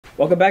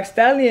Welcome back,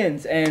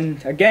 Stallions,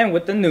 and again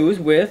with the news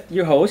with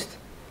your host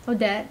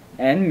Odette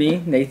and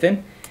me,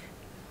 Nathan.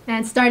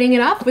 And starting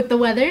it off with the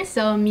weather,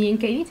 so me and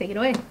Katie, take it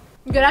away.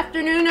 Good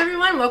afternoon,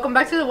 everyone. Welcome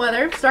back to the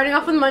weather. Starting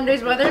off with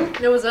Monday's weather,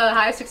 there was a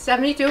high of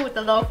 72 with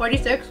a low of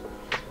 46.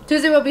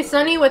 Tuesday will be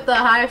sunny with a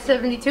high of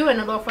 72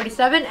 and a low of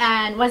 47,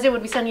 and Wednesday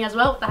would be sunny as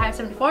well with a high of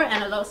 74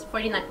 and a low of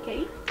 49.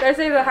 Katie?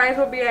 Thursday the highest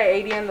will be at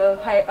 80 and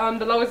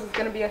the lowest is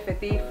going to be at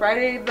 50.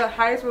 Friday the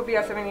highest will be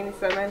at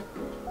 77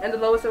 and the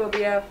lowest will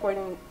be at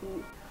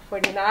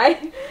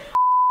 49.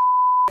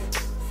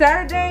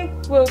 Saturday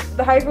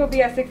the highest will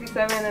be at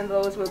 67 and the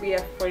lowest will be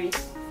at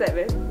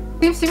 47.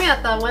 Seems to me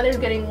that the weather is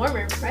getting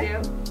warmer, right?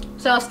 Yeah.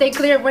 So stay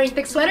clear of wearing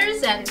thick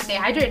sweaters and stay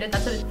hydrated.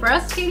 That's it for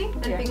us, Katie.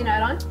 Anything to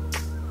add on?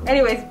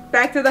 Anyways,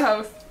 back to the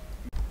host.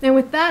 And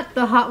with that,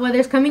 the hot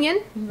weather's coming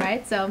in,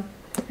 right? So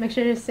make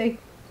sure to stay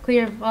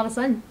clear of all the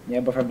sun. Yeah,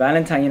 but for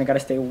Valentine, I gotta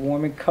stay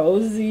warm and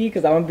cozy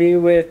because I'm gonna be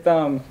with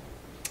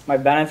my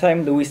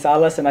Valentine, Luis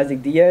Salas and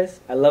Isaac Diaz.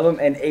 I love them,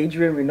 and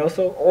Adrian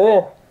Reynoso.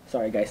 Oh,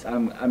 sorry guys,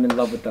 I'm in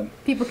love with them.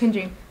 People can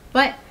dream.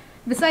 But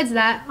besides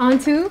that, on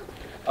to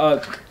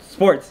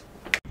sports.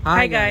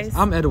 Hi guys,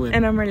 I'm Edwin.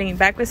 And I'm Marlene,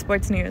 back with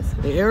sports news.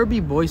 The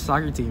ARB boys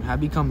soccer team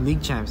have become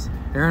league champs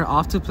and are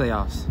off to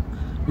playoffs.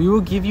 We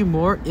will give you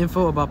more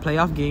info about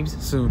playoff games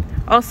soon.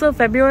 Also,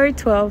 February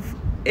 12th,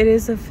 it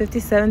is the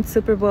 57th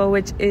Super Bowl,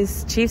 which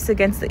is Chiefs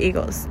against the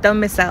Eagles. Don't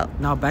miss out.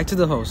 Now back to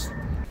the host.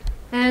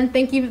 And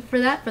thank you for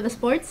that, for the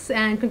sports,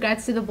 and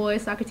congrats to the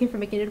boys soccer team for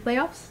making it to the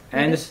playoffs.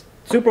 And the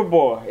Super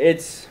Bowl,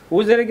 it's,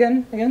 who's it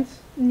against? The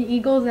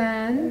Eagles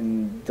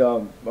and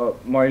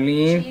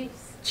Marlene.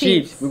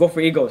 Chiefs. We go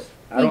for Eagles.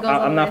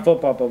 I'm not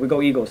football, but we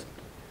go Eagles.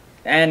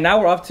 And now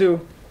we're off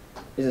to,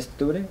 is it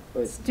student?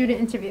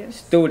 Student interviews.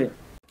 Student.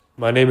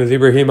 My name is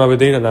Ibrahim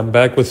Abedin and I'm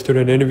back with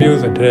student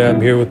interviews, and today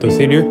I'm here with the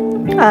senior.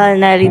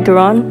 Natalie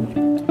Duran.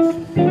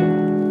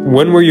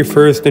 When were you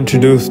first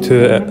introduced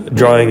to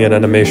drawing and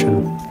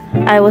animation?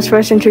 I was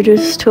first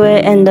introduced to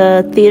it in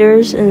the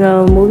theaters, in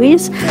the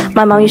movies.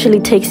 My mom usually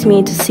takes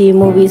me to see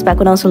movies back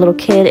when I was a little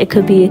kid. It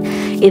could be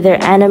either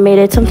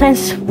animated.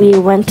 Sometimes we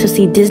went to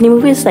see Disney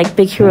movies like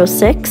Big Hero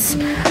 6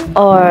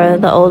 or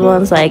the old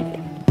ones like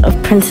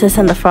Princess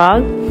and the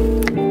Frog.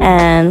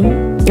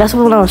 And that's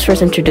when I was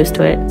first introduced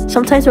to it.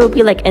 Sometimes it would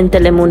be like in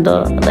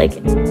Telemundo, like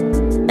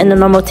in the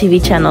normal TV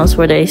channels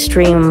where they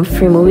stream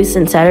free movies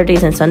on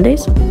Saturdays and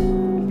Sundays.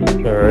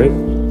 Alright.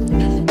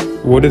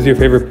 What is your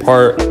favorite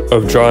part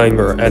of drawing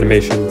or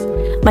animation?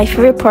 My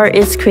favorite part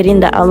is creating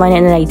the outline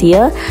and an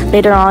idea.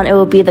 Later on, it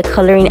will be the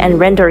coloring and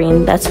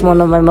rendering. That's one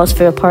of my most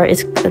favorite part,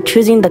 is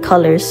choosing the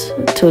colors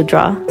to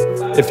draw.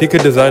 If you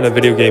could design a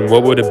video game,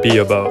 what would it be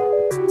about?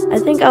 I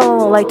think I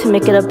would like to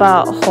make it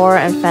about horror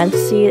and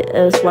fantasy.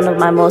 It's one of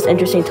my most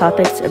interesting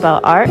topics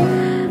about art.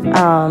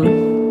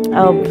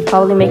 I'll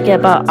probably make it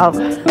about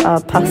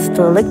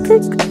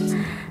apocalyptic.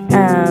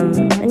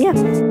 And yeah.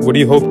 What do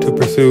you hope to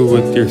pursue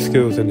with your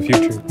skills in the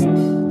future?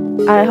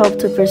 I hope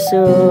to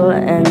pursue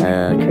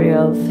a career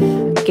of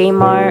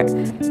game art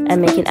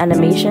and making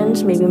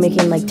animations, maybe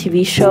making like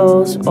TV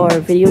shows or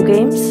video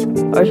games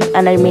or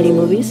animating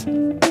movies.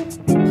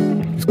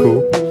 It's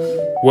cool.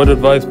 What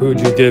advice would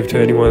you give to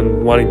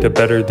anyone wanting to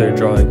better their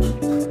drawing?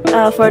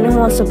 For anyone who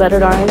wants to better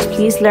drawings,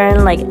 please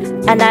learn, like,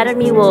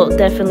 anatomy will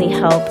definitely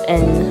help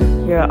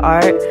in your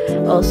art.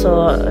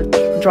 Also,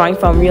 drawing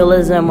from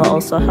realism will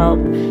also help.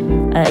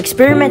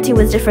 Experimenting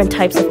with different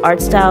types of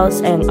art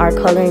styles and art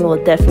coloring will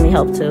definitely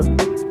help too.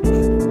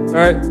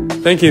 Alright,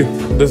 thank you.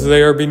 This is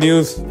ARB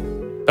News.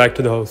 Back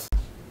to the host.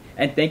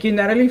 And thank you,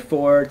 Natalie,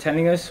 for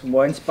telling us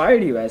what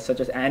inspired you, such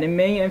as anime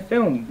and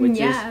film, which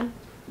is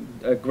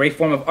a great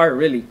form of art,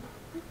 really.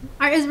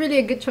 Art is really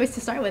a good choice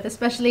to start with,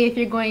 especially if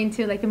you're going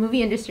to like the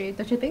movie industry,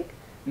 don't you think?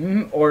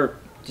 Or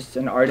just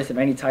an artist of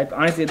any type.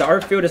 Honestly, the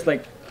art field is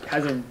like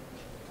has a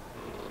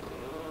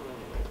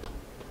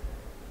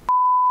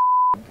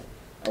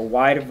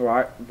wide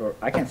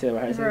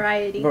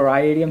variety.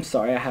 I'm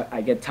sorry,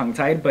 I get tongue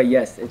tied, but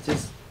yes,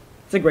 it's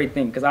a great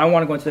thing because I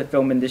want to go into the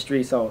film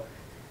industry, so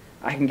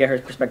I can get her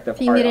perspective.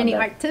 If you need any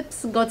art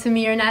tips, go to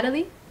me or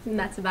Natalie, and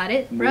that's about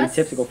it for us.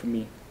 Tips to go for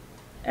me,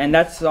 and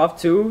that's off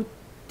to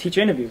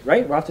teacher interview,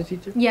 right? We're off to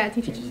teacher? Yeah,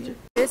 teacher interview.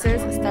 This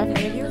is the staff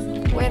interview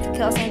with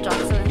Kelsey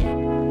Johnson.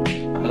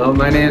 Hello,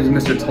 my name is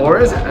Mr.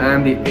 Torres.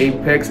 I'm the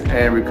Apex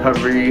and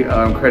Recovery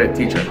Credit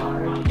teacher.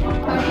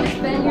 How do you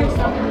spend your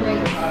summer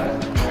breaks?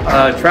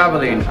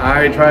 Traveling.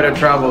 I try to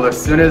travel as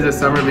soon as the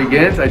summer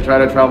begins. I try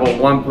to travel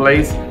one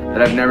place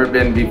that I've never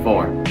been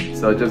before.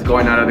 So just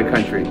going out of the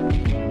country.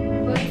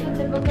 What's the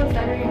typical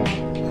Saturday?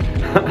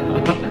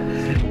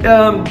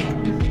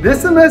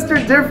 This semester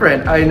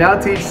different. I now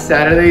teach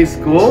Saturday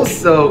school,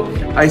 so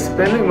I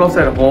spend most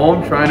at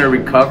home trying to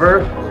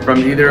recover from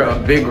either a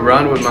big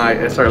run with my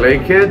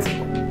SRLA kids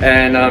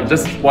and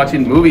just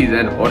watching movies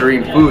and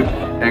ordering food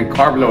and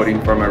carb loading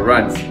for my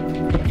runs.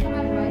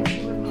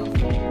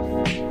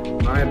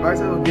 My advice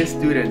I would give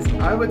students,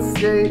 I would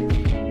say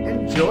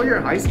enjoy your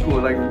high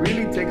school, like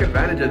really take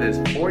advantage of this.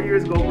 4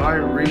 years go by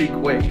really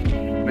quick.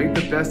 Make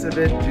the best of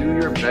it, do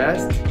your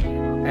best,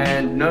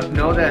 And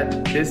know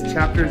that this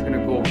chapter is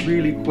gonna go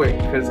really quick,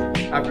 because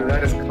after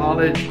that is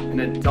college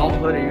and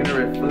adulthood, and you're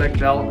gonna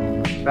reflect how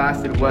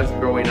fast it was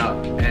growing up,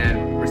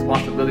 and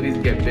responsibilities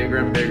get bigger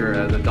and bigger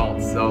as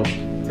adults. So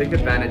take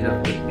advantage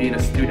of being a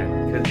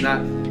student, because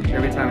not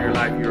every time in your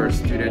life you're a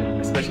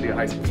student, especially a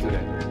high school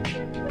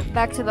student.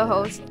 Back to the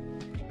host.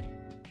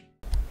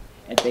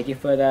 And thank you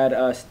for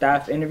that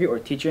staff interview or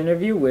teacher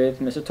interview with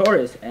Mr.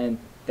 Torres. And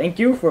thank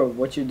you for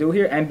what you do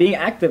here and being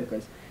active,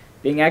 because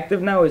being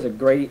active now is a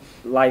great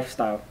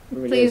lifestyle. It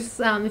really Please,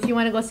 if you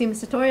want to go see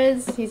Mr.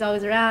 Torres, he's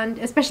always around,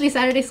 especially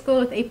Saturday school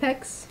with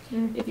Apex.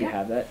 If you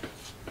have that,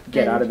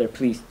 get out of there,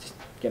 please. Just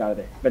get out of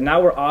there. But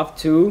now we're off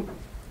to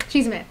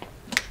Chisme.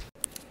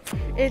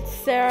 It's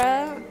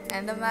Sarah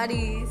And the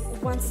Maddie's.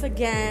 once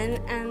again,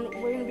 and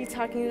we're gonna be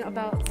talking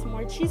about some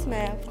more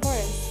chisme, of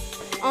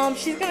course.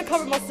 She's gonna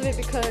cover most of it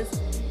because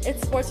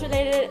it's sports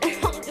related, and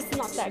I'm just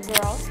not that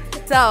girl.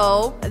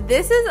 So,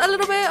 this is a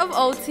little bit of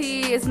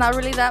OT. It's not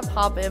really that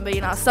poppin', but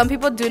you know, some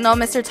people do know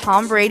Mr.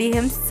 Tom Brady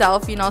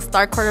himself, you know,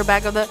 star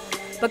quarterback of the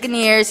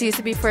Buccaneers. He used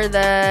to be for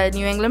the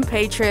New England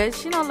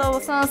Patriots, you know, little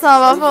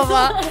blah, blah,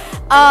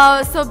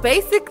 blah. So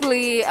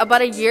basically,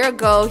 about a year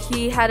ago,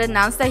 he had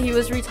announced that he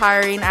was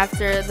retiring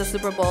after the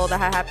Super Bowl that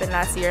had happened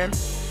last year.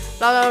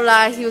 Blah, blah,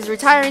 blah. He was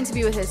retiring to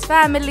be with his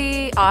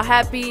family, all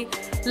happy.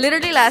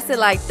 Literally lasted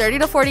like 30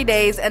 to 40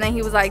 days, and then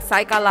he was like,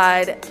 psych, I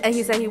lied. And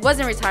he said he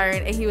wasn't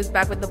retiring, and he was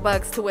back with the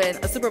Bucs to win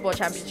a Super Bowl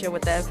championship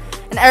with them.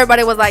 And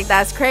everybody was like,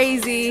 that's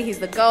crazy, he's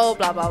the GOAT,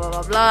 blah, blah, blah,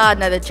 blah, blah.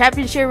 Another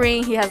championship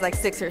ring, he has like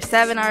 6 or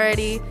 7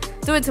 already.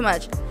 Doing too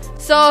much.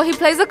 So he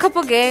plays a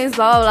couple games,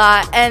 blah,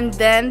 blah, blah, and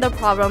then the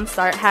problems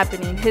start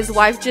happening. His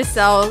wife,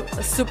 Giselle,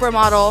 a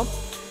supermodel,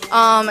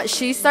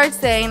 she starts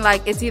saying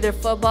like it's either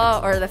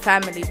football or the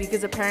family,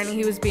 because apparently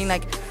he was being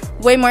like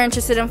way more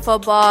interested in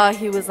football.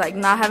 He was like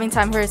not having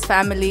time for his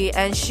family,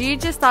 and she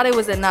just thought it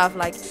was enough.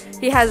 Like,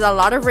 he has a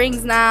lot of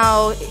rings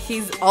now,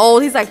 he's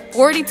old, he's like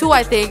 42,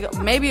 I think,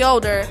 maybe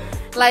older.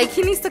 Like,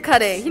 he needs to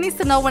cut it, he needs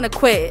to know when to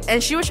quit.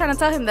 And she was trying to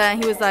tell him that,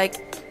 and he was like,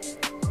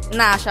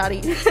 nah,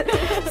 shawty.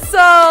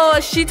 So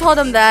she told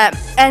him that,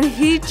 and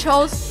he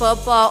chose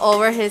football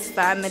over his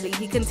family.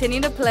 He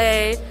continued to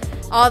play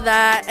all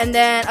that, and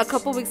then a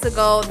couple weeks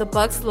ago the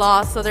Bucs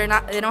lost, so they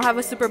don't have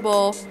a Super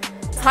Bowl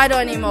title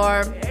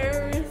anymore.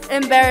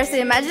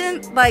 Embarrassing.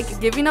 Imagine like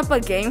giving up a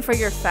game for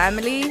your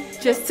family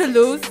just to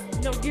lose.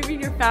 No,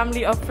 giving your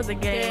family up for the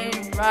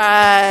game.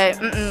 Right.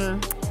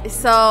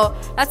 So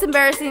that's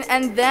embarrassing.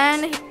 And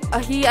then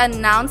he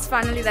announced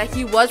finally that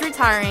he was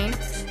retiring.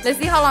 Let's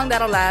see how long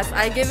that'll last.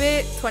 I give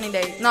it 20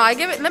 days. No, I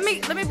give it. Let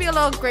me be a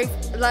little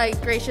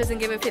gracious and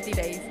give it 50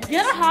 days.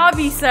 Get a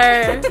hobby,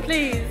 sir.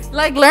 Please.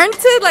 Like, learn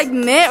to like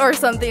knit or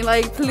something.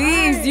 Like,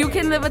 please, you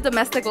can live a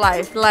domestic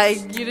life. Like,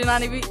 you do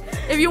not even.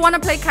 If you want to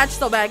play catch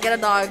so bad, get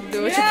a dog.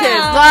 Do it with your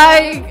kids.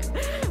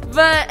 Like,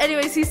 but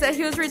anyways, he said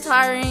he was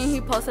retiring. He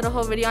posted a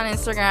whole video on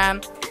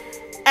Instagram.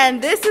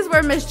 And this is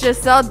where Miss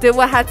Giselle did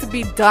what had to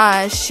be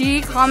done.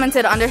 She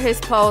commented under his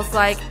post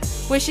like,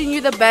 wishing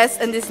you the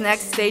best in this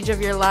next stage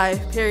of your life,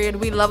 period.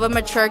 We love a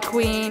mature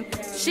queen.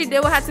 She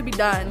did what had to be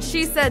done.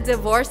 She said,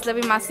 divorced,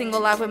 living my single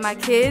life with my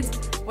kids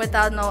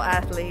without no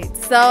athlete.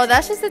 So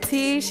that's just a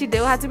tea. She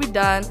did what had to be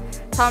done.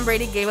 Tom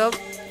Brady gave up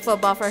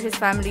football for his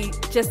family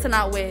just to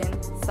not win.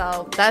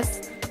 So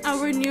that's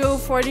our new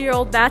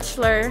 40-year-old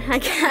bachelor, I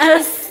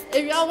guess.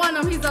 If y'all want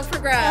him, he's up for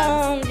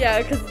grabs.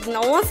 Yeah, because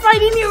no one's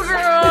fighting you,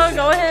 girl.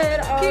 Go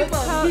ahead. Keep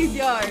him. He's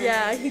yours.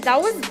 Yeah,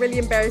 that was really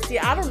embarrassing.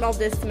 I don't know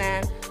this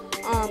man.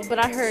 But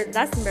I heard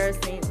that's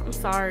embarrassing. I'm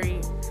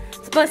sorry.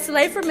 But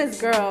slay from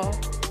his girl.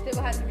 Did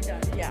what had to be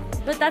done. Yeah.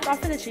 But that's all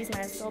for the cheese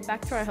man. So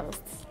back to our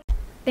hosts.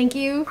 Thank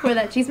you for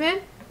that,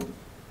 Chisme.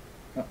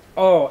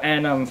 Oh,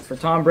 and for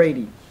Tom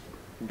Brady,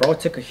 bro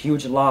took a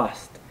huge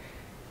loss.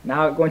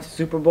 Now going to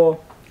Super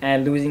Bowl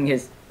and losing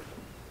his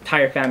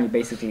entire family,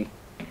 basically.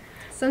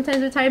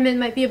 Sometimes retirement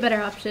might be a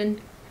better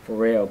option. For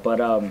real, but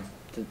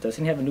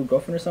doesn't he have a new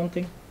girlfriend or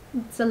something?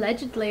 It's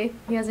allegedly.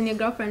 He has a new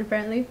girlfriend,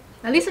 apparently.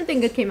 At least something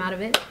good came out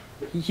of it.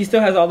 He still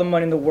has all the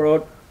money in the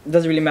world. It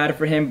doesn't really matter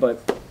for him,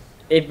 but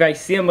if I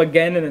see him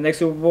again in the next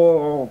Super Bowl,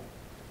 oh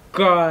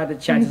God, the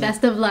chances.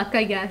 Best of luck,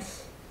 I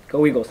guess.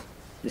 Go Eagles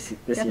this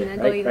Definitely year,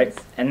 go right? Eagles.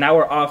 Right? And now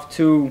we're off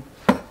to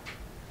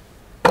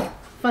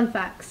fun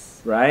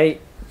facts.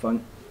 Right?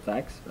 Fun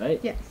facts, right?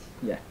 Yes.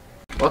 Yeah.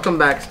 Welcome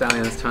back,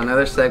 Stallions, to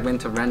another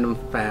segment of Random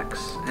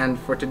Facts. And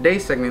for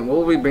today's segment,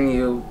 we'll be bringing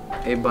you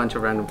a bunch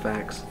of random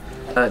facts.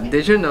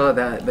 Did you know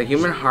that the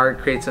human heart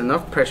creates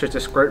enough pressure to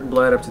squirt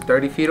blood up to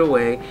 30 feet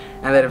away,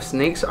 and that if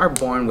snakes are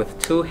born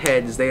with 2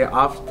 heads, they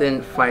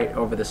often fight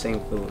over the same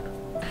food?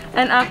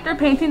 And after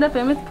painting the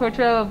famous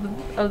portrait of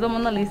the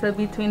Mona Lisa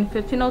between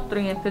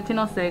 1503 and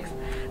 1506,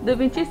 Da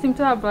Vinci seemed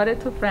to have brought it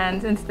to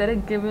France instead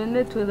of giving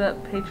it to the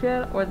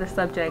patriot or the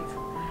subject.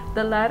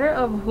 The latter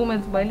of whom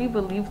is widely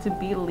believed to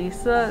be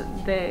Lisa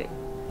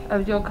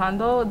of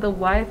Giocondo, the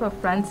wife of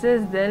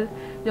Francis del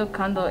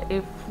Giocondo,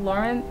 a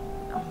Florent.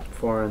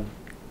 Foreign.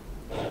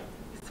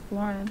 It's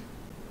Florent.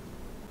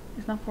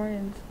 It's not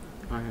Florent.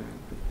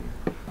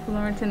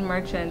 Florentine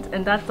merchant,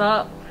 and that's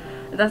all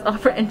That's all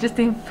for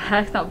interesting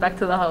facts. Now back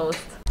to the host.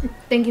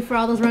 Thank you for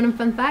all those random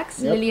fun facts,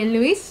 Yep. Lily and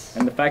Luis.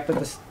 And the fact that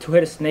the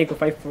two-headed snake will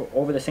fight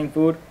over the same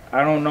food,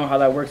 I don't know how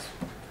that works.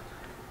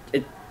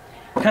 It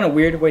kind of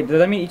weird. Wait, does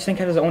that mean each snake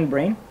has its own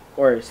brain?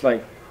 Or it's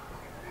like...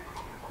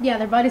 Yeah,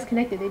 their body's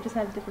connected. They just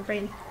have different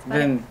brains.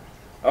 Then,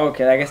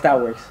 okay, I guess that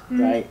works,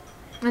 right?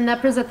 And that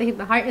proves that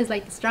the heart is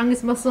like the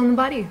strongest muscle in the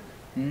body.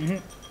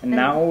 And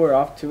now we're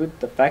off to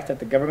the fact that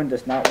the government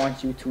does not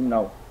want you to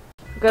know.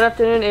 Good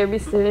afternoon, AB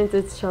students.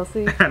 It's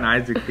Chelsea. And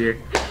Isaac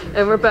here.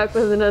 And we're back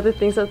with another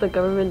things that the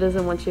government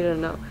doesn't want you to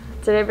know.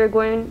 Today we're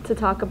going to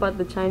talk about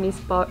the Chinese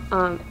spy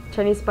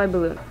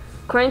balloon.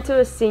 According to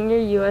a senior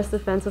U.S.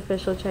 defense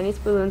official, Chinese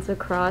balloons have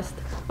crossed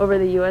over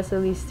the U.S. at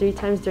least 3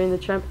 times during the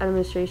Trump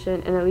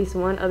administration and at least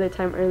one other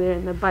time earlier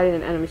in the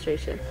Biden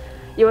administration.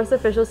 U.S.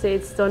 officials say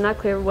it's still not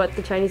clear what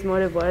the Chinese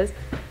motive was.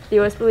 The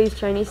U.S. believes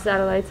Chinese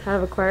satellites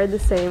have acquired the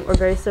same or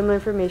very similar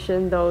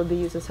information, though the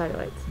use of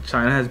satellites.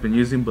 China has been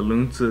using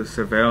balloons to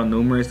surveil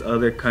numerous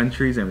other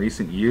countries in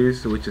recent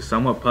years, which is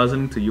somewhat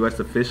puzzling to U.S.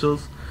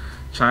 officials.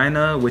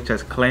 China, which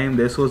has claimed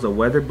this was a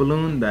weather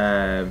balloon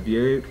that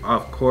veered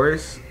off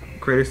course,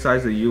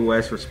 criticized the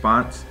U.S.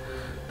 response.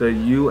 The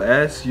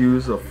U.S.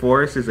 use of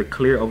force is a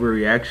clear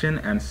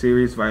overreaction and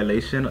serious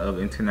violation of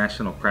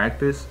international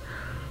practice.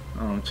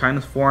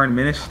 China's foreign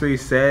ministry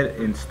said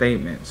in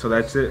statement. So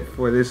that's it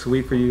for this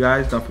week for you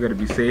guys. Don't forget to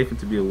be safe and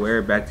to be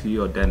aware. Back to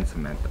you, Odette and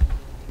Samantha.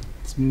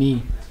 It's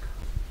me.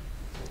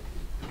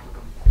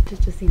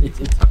 It's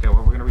okay,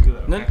 well, we're gonna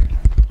redo that. Okay?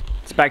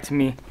 It's back to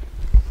me.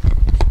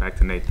 Back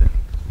to Nathan.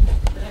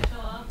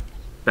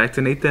 Back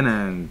to Nathan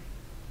and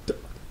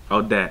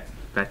Odette.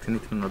 Back to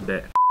Nathan and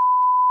Odette.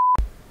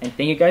 And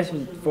thank you guys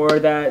for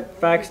that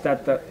facts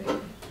that the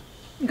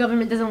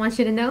government doesn't want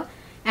you to know.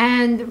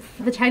 And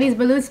the Chinese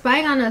balloon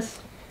spying on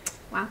us.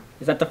 Wow.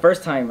 Is that the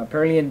first time?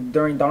 Apparently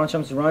during Donald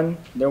Trump's run,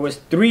 there was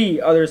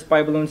 3 other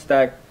spy balloons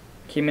that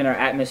came in our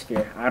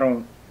atmosphere. I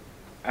don't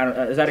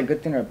is that a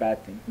good thing or a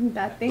bad thing?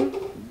 Bad thing.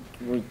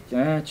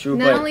 Yeah, true.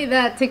 Not only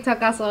that,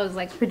 TikTok also is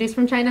like produced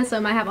from China, so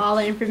it might have all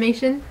the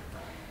information.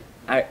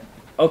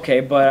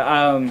 Okay,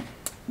 but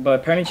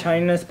apparently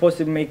China is supposed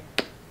to make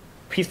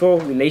peaceful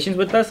relations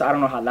with us. I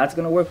don't know how that's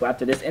gonna work, but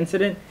after this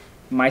incident,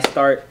 it might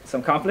start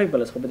some conflict. But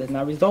let's hope it does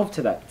not resolve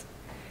to that.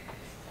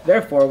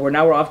 Therefore, we're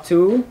off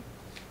to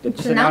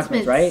just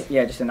announcements, right?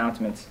 Yeah, just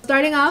announcements.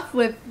 Starting off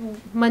with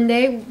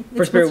Monday,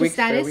 for Spirit Week.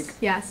 Status. Spirit Week.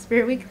 Yeah,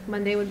 Spirit Week.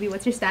 Monday would be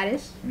what's your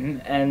status?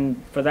 And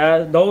for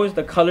that,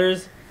 the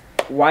colors,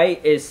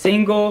 white is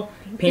single,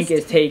 pink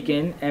is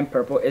taken, and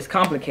purple is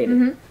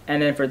complicated.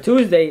 And then for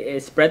Tuesday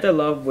is spread the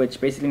love,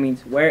 which basically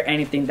means wear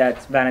anything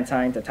that's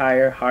Valentine's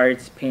attire,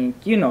 hearts,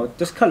 pink,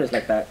 just colors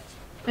like that.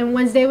 And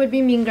Wednesday would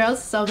be Mean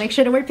Girls, so make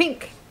sure to wear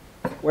pink.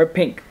 Wear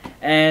pink.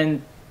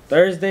 And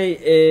Thursday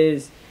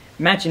is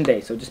matching day,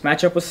 so just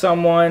match up with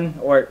someone,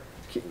 or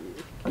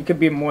it could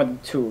be more than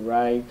 2,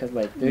 right? Because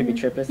like there could be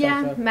triplets. Yeah,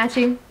 and stuff.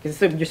 matching. Because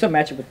you're still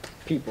matching with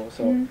people,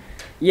 so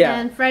yeah.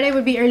 And Friday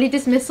would be early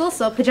dismissal,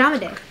 so pajama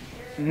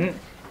day.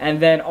 And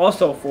then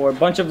also for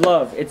Bunch of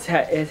Love, it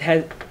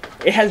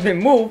has been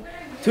moved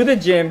to the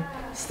gym,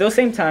 still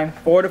same time,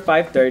 4 to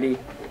 5:30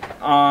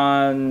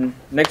 on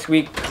next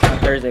week on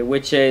Thursday,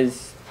 which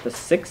is the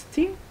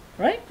 16th,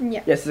 right?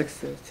 Yeah. Yes,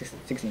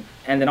 16th.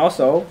 And then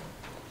also.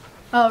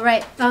 Oh,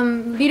 right.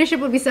 Leadership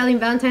will be selling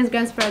Valentine's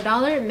grants for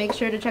 $1. Make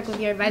sure to check with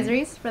your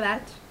advisories for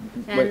that.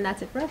 And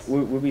that's it for us.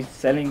 We'll be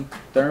selling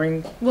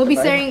during... We'll be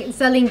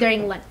selling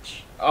during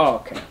lunch. Oh,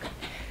 okay.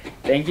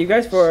 Thank you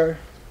guys for...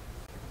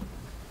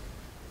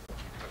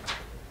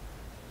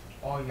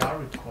 Oh, y'all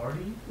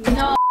recording?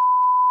 No.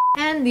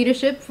 And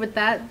leadership with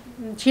that.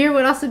 Cheer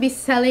would also be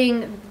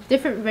selling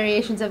different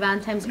variations of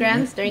Valentine's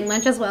grants during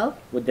lunch as well.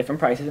 With different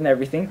prices and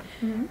everything.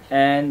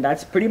 And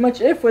that's pretty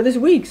much it for this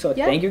week. So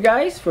thank you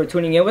guys for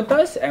tuning in with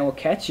us, and we'll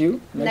catch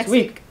you next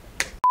week.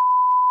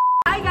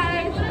 Hi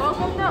guys,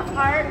 welcome to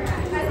Art.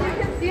 As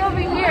you can see over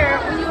here,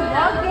 when you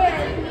walk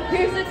in,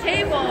 here's a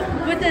table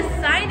with a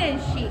sign-in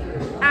sheet.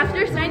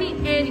 After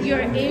signing in,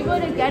 you're able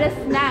to get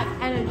a snack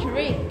and a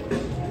drink.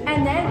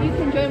 And then you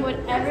can join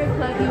whatever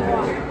club you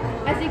want.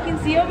 As you can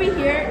see over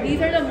here,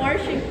 these are the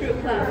Martian Crew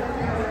Club.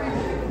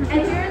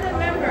 And here are the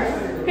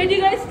members. Could you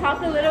guys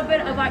talk a little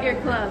bit about your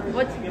club?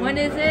 When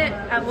is it?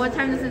 At what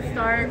time does it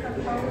start?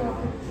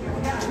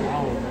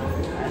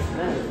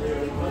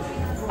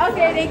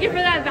 Okay, thank you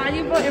for that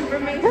valuable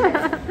information.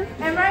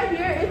 And right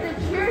here is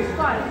the cheer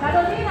squad.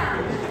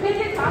 Catalina, could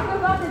you talk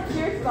about the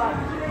cheer squad?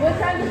 What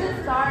time does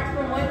it start?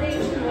 From what day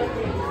to what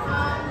day?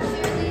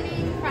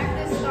 Cheerleading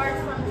practice starts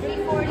from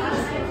 3:40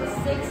 to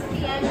 6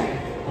 p.m.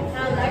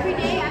 Every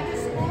day after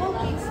school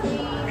keeps me...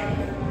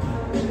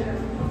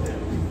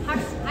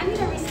 I need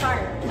to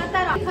restart. Cut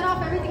that off. Cut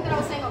off everything that I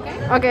was saying, okay?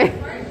 Okay.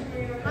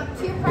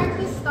 Cheer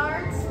practice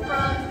starts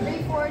from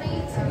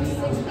 3:40 to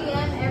 6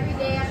 p.m. every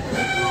day after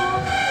school,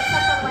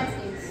 except on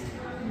Wednesdays.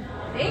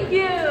 Thank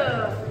you.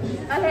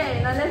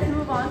 Okay, now let's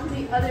move on to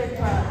the other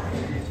club.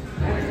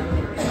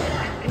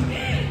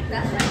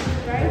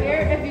 Right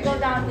here, if you go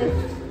down this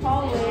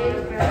hallway,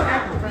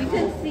 you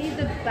can see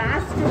the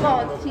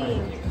basketball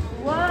team.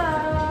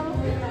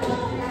 Whoa!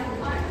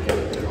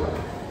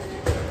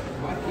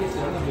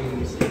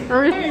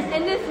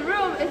 In this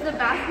room is the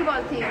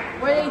basketball team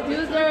where they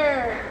do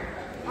their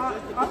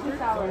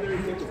office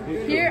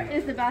hours. Here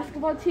is the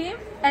basketball team,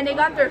 and they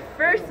got their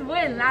first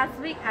win last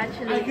week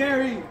actually. Hey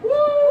Gary! Woo!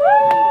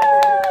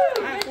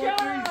 Good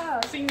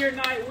job! Senior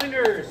night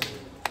winners!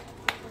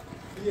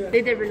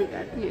 They did really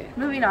good. Yeah.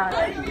 Moving on.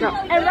 No.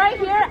 And right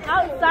here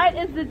outside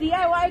is the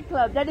DIY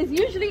club that is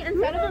usually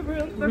inside of a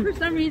room, but for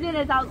some reason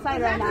it's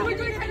outside right now. Here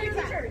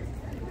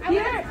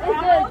is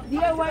the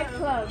DIY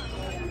club.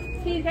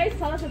 Can you guys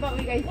tell us about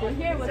what you guys do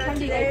here? What time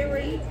do you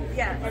guys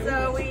do?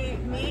 So we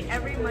meet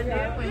every Monday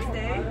and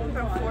Wednesday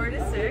from 4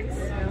 to 6.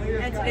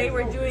 And today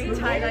we're doing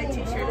tie-dye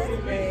t-shirts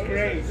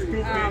today.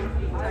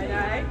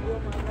 Tie-dye,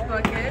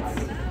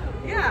 buckets.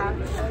 Yeah,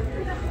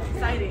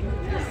 exciting.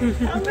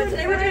 But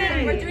today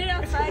we're doing it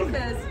outside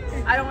because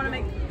I don't want to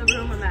make the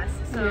room a mess.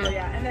 So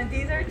yeah, and then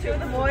these are two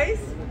of the boys,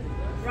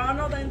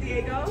 Ronald and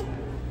Diego.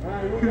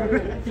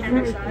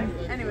 Camera shy.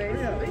 Anyways,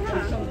 but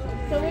yeah.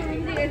 So what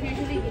room do you guys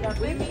usually meet up?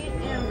 We meet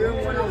in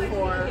room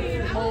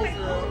 104, old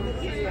room.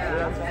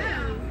 Yeah.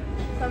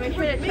 So make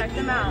sure to check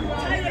them out.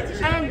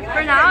 And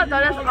for now,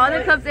 that's all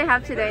the clubs they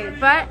have today.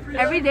 But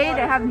every day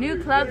they have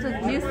new clubs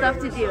with new stuff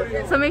to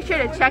do. So make sure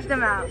to check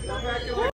them out.